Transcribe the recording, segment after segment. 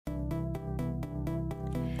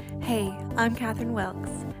Hey, I'm Catherine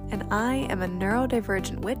Wilkes, and I am a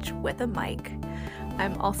neurodivergent witch with a mic.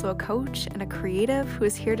 I'm also a coach and a creative who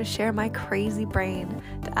is here to share my crazy brain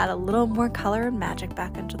to add a little more color and magic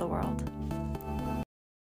back into the world.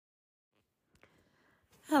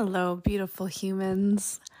 Hello, beautiful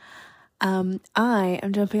humans. I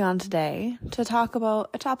am jumping on today to talk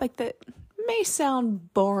about a topic that may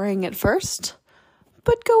sound boring at first,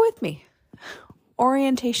 but go with me.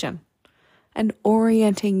 Orientation and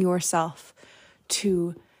orienting yourself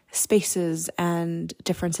to spaces and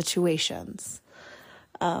different situations.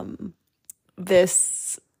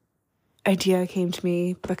 This idea came to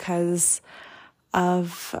me because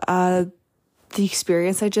of the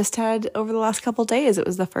experience I just had over the last couple days. It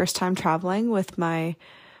was the first time traveling with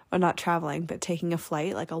not traveling, but taking a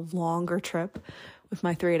flight, like a longer trip with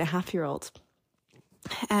my 3.5-year-old.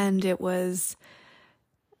 And it was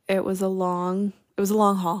a long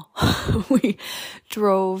haul. We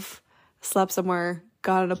drove, slept somewhere,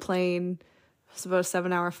 got on a plane. It was about a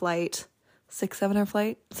 7-hour flight, 6-7-hour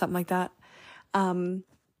flight, something like that. But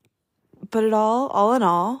it all in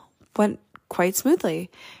all went quite smoothly.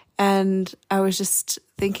 And I was just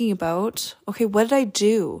thinking about, okay, what did I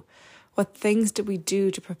do? What things did we do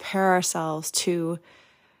to prepare ourselves to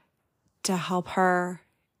help her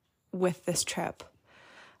with this trip?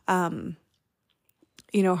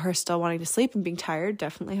 Her still wanting to sleep and being tired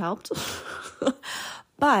definitely helped.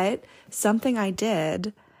 But something I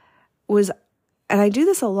did was, and I do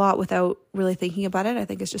this a lot without really thinking about it, I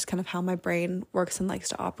think it's just kind of how my brain works and likes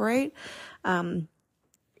to operate,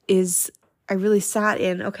 is I really sat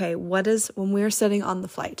in, okay, when we were sitting on the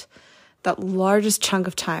flight, that largest chunk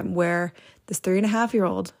of time where this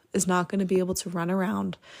 3.5-year-old is not going to be able to run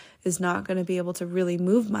around, is not going to be able to really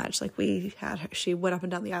move much. Like she went up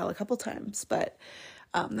and down the aisle a couple times, but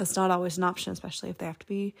that's not always an option, especially if they have to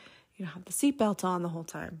be, have the seatbelt on the whole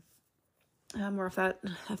time, or if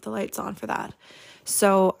the light's on for that.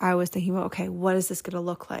 So I was thinking about, okay, what is this going to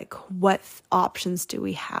look like? What options do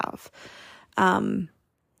we have?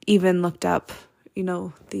 Even looked up,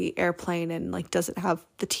 the airplane and does it have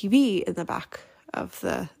the TV in the back of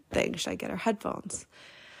the thing? Should I get her headphones?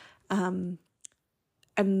 And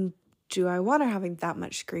do I want her having that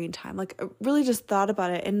much screen time? I really just thought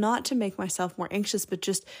about it, and not to make myself more anxious, but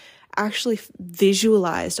just actually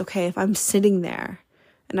visualized, okay, if I'm sitting there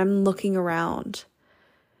and I'm looking around,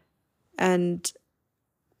 and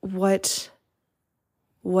what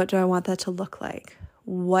do I want that to look like?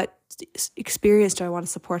 What experience do I want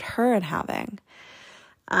to support her in having?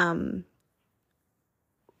 And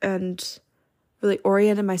really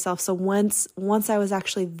oriented myself. So once I was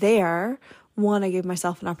actually there, I gave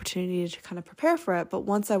myself an opportunity to kind of prepare for it. But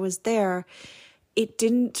once I was there, it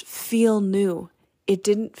didn't feel new. It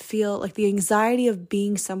didn't feel like the anxiety of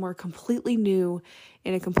being somewhere completely new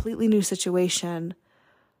in a completely new situation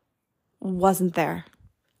wasn't there,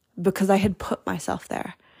 because I had put myself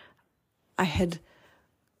there. I had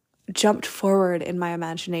jumped forward in my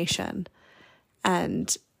imagination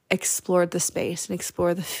and explored the space and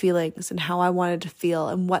explored the feelings and how I wanted to feel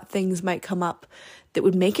and what things might come up that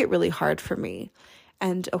would make it really hard for me.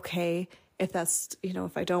 And okay, if that's,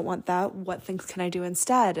 if I don't want that, what things can I do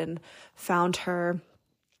instead? And found her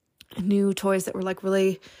new toys that were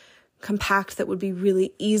really compact, that would be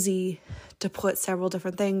really easy to put several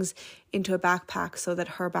different things into a backpack so that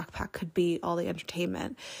her backpack could be all the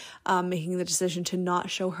entertainment. Making the decision to not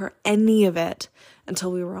show her any of it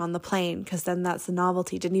until we were on the plane, because then that's the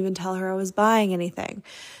novelty. Didn't even tell her I was buying anything,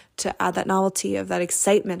 to add that novelty of that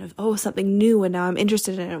excitement of, oh, something new, and now I'm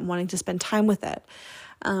interested in it and wanting to spend time with it.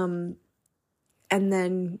 And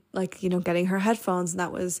then getting her headphones, and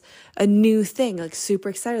that was a new thing, super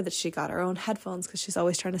excited that she got her own headphones because she's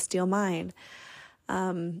always trying to steal mine.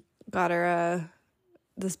 Got her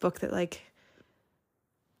this book that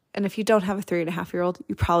and if you don't have a 3.5-year-old,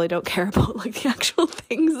 you probably don't care about the actual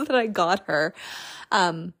things that I got her.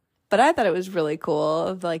 But I thought it was really cool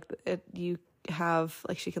of you have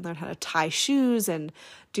she can learn how to tie shoes and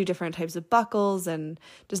do different types of buckles and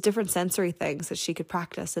just different sensory things that she could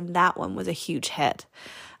practice, and that one was a huge hit.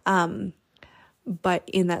 But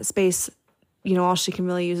in that space, all she can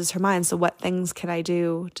really use is her mind. So what things can I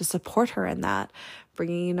do to support her in that?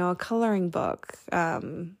 Bringing a coloring book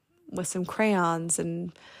with some crayons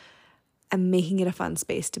and making it a fun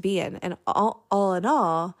space to be in. And all in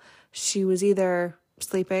all, she was either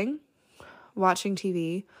sleeping, watching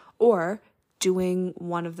TV, or doing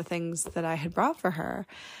one of the things that I had brought for her.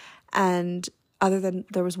 And other than,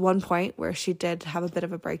 there was one point where she did have a bit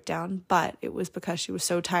of a breakdown, but it was because she was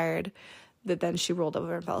so tired that then she rolled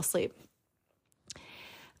over and fell asleep.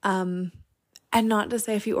 And not to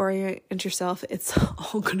say if you orient yourself, it's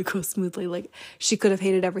all going to go smoothly. Like, she could have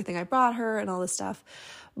hated everything I brought her and all this stuff.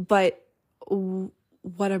 But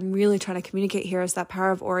what I'm really trying to communicate here is that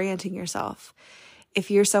power of orienting yourself. If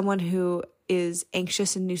you're someone who is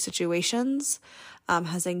anxious in new situations,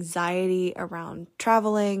 has anxiety around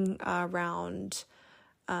traveling, around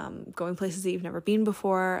going places that you've never been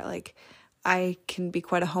before, like, I can be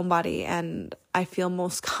quite a homebody, and I feel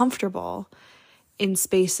most comfortable in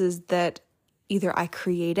spaces that either I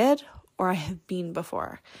created or I have been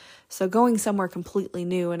before. So going somewhere completely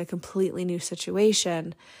new in a completely new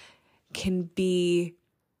situation can be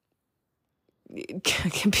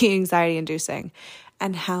anxiety inducing.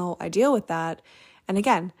 And how I deal with that, and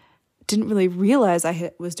again, didn't really realize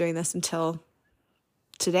I was doing this until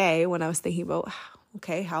today when I was thinking about,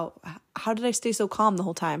 okay, how did I stay so calm the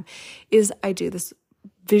whole time, is I do this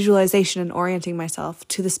visualization and orienting myself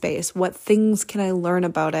to the space. What things can I learn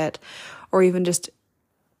about it, or even just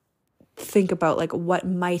think about like what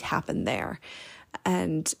might happen there,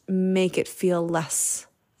 and make it feel less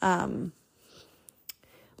unknown.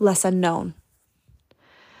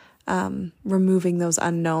 Removing those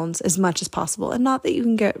unknowns as much as possible, and not that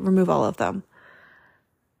you can remove all of them,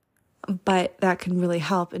 but that can really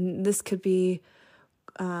help. And this could be,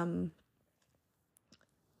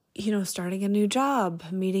 starting a new job,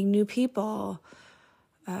 meeting new people,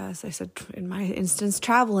 as I said, in my instance,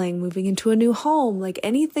 traveling, moving into a new home, like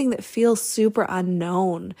anything that feels super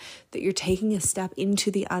unknown, that you're taking a step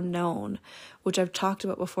into the unknown, which I've talked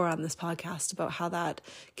about before on this podcast, about how that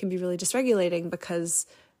can be really dysregulating, because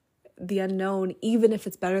the unknown, even if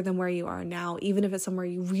it's better than where you are now, even if it's somewhere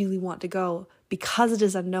you really want to go, because it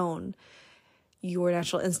is unknown, your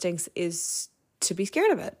natural instincts is to be scared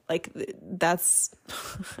of it. Like, that's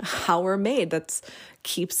how we're made. That's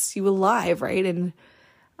keeps you alive, right? And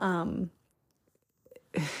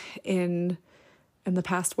in the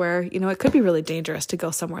past, where it could be really dangerous to go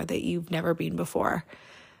somewhere that you've never been before.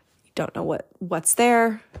 You don't know what's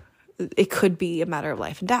there. It could be a matter of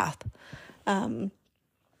life and death.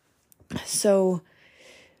 So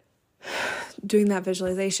doing that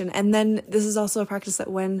visualization. And then this is also a practice that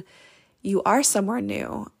when you are somewhere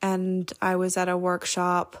new, and I was at a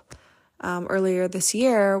workshop earlier this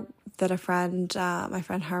year that my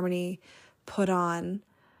friend Harmony put on,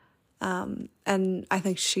 and I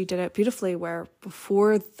think she did it beautifully, where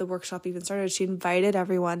before the workshop even started, she invited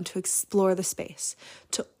everyone to explore the space,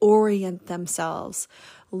 to orient themselves.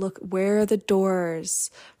 Look, where are the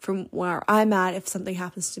doors from where I'm at? If something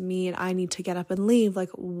happens to me and I need to get up and leave,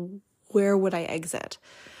 like, where would I exit?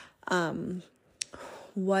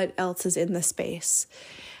 What else is in the space?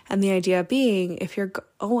 And the idea being, if you're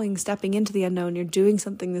stepping into the unknown, you're doing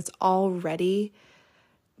something that's already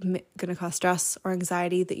going to cause stress or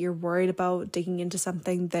anxiety, that you're worried about digging into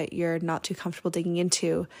something that you're not too comfortable digging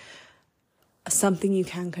into, something you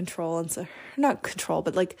can control. And so, not control,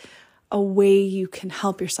 but like a way you can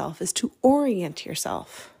help yourself is to orient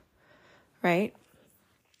yourself, right?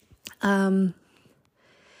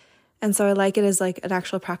 And so I like it as like an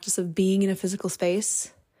actual practice of being in a physical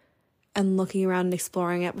space and looking around and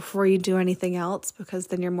exploring it before you do anything else, because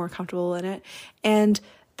then you're more comfortable in it. And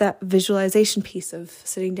that visualization piece of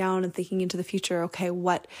sitting down and thinking into the future, okay,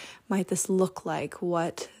 what might this look like?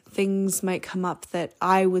 What things might come up that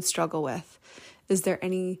I would struggle with? Is there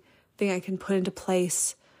anything I can put into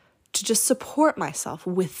place to just support myself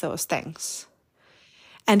with those things?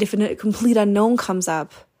 And if a complete unknown comes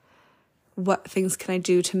up, what things can I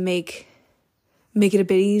do to make it a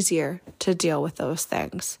bit easier to deal with those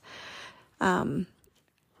things? And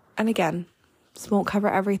again, this won't cover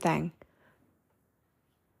everything.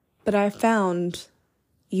 But I found,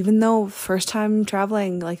 even though first time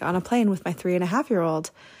traveling like on a plane with my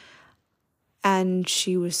 3.5-year-old, and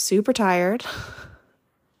she was super tired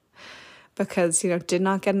because, did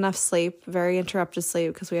not get enough sleep, very interrupted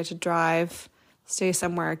sleep, because we had to drive, stay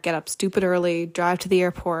somewhere, get up stupid early, drive to the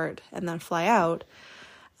airport, and then fly out.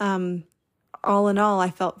 All in all,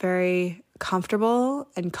 I felt very comfortable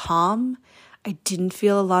and calm. I didn't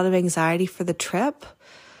feel a lot of anxiety for the trip.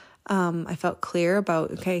 I felt clear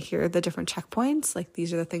about, okay, here are the different checkpoints. Like,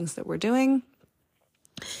 these are the things that we're doing.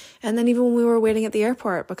 And then even when we were waiting at the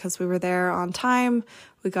airport, because we were there on time,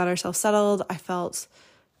 we got ourselves settled, I felt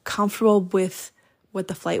comfortable with what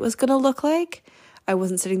the flight was going to look like. I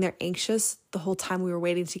wasn't sitting there anxious the whole time we were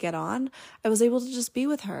waiting to get on. I was able to just be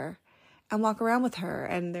with her and walk around with her.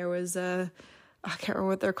 And there was I can't remember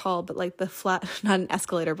what they're called, but like the flat, not an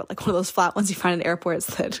escalator, but like one of those flat ones you find in airports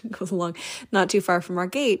that goes along not too far from our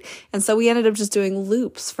gate. And so we ended up just doing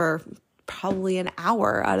loops for probably an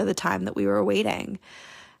hour out of the time that we were waiting.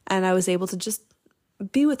 And I was able to just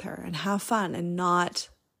be with her and have fun and not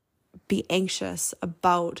be anxious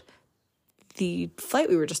about the flight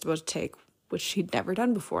we were just about to take, which she'd never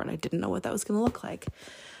done before, and I didn't know what that was going to look like,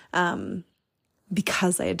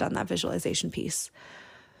 because I had done that visualization piece.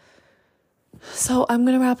 So I'm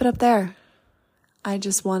going to wrap it up there. I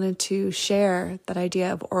just wanted to share that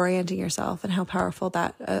idea of orienting yourself and how powerful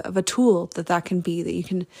that of a tool that can be, that you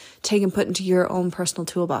can take and put into your own personal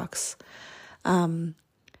toolbox, to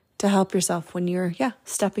help yourself when you're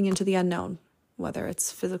stepping into the unknown, whether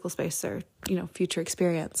it's physical space or future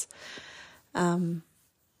experience.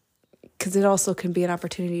 Because it also can be an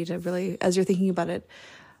opportunity to really, as you're thinking about it,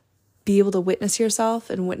 be able to witness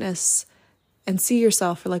yourself and see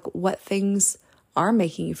yourself for like what things are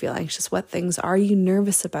making you feel anxious, what things are you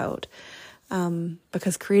nervous about,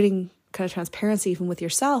 because creating kind of transparency even with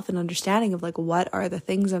yourself and understanding of like what are the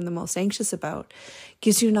things I'm the most anxious about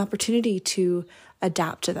gives you an opportunity to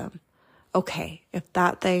adapt to them. Okay, if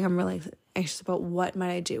that thing I'm really anxious about, what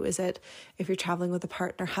might I do? Is it, if you're traveling with a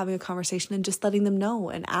partner, having a conversation and just letting them know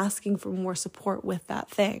and asking for more support with that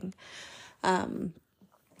thing?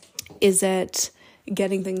 Is it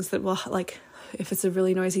getting things that will, like, if it's a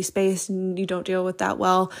really noisy space and you don't deal with that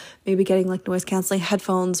well, maybe getting like noise canceling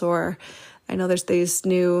headphones, or I know there's these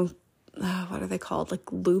new, what are they called? Like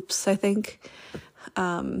loops, I think,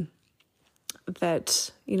 that,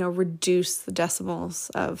 reduce the decibels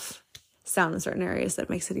of sound in certain areas. That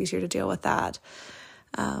makes it easier to deal with that.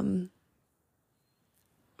 But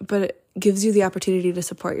it gives you the opportunity to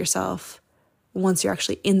support yourself once you're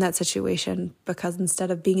actually in that situation, because instead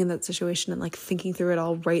of being in that situation and like thinking through it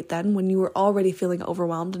all right then, when you were already feeling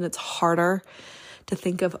overwhelmed and it's harder to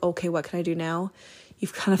think of, okay, what can I do now?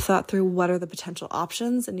 You've kind of thought through what are the potential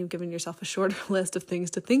options, and you've given yourself a shorter list of things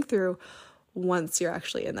to think through once you're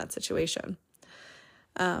actually in that situation.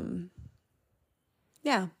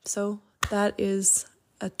 So that is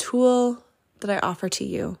a tool that I offer to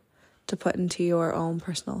you to put into your own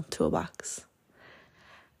personal toolbox.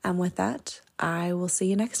 And with that, I will see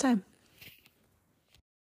you next time.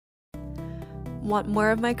 Want more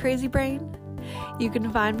of my crazy brain? You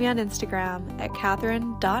can find me on Instagram at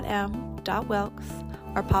catherine.m.wilkes,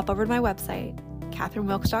 or pop over to my website,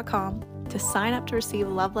 catherinewilkes.com, to sign up to receive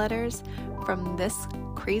love letters from this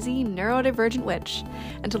crazy neurodivergent witch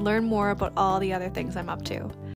and to learn more about all the other things I'm up to.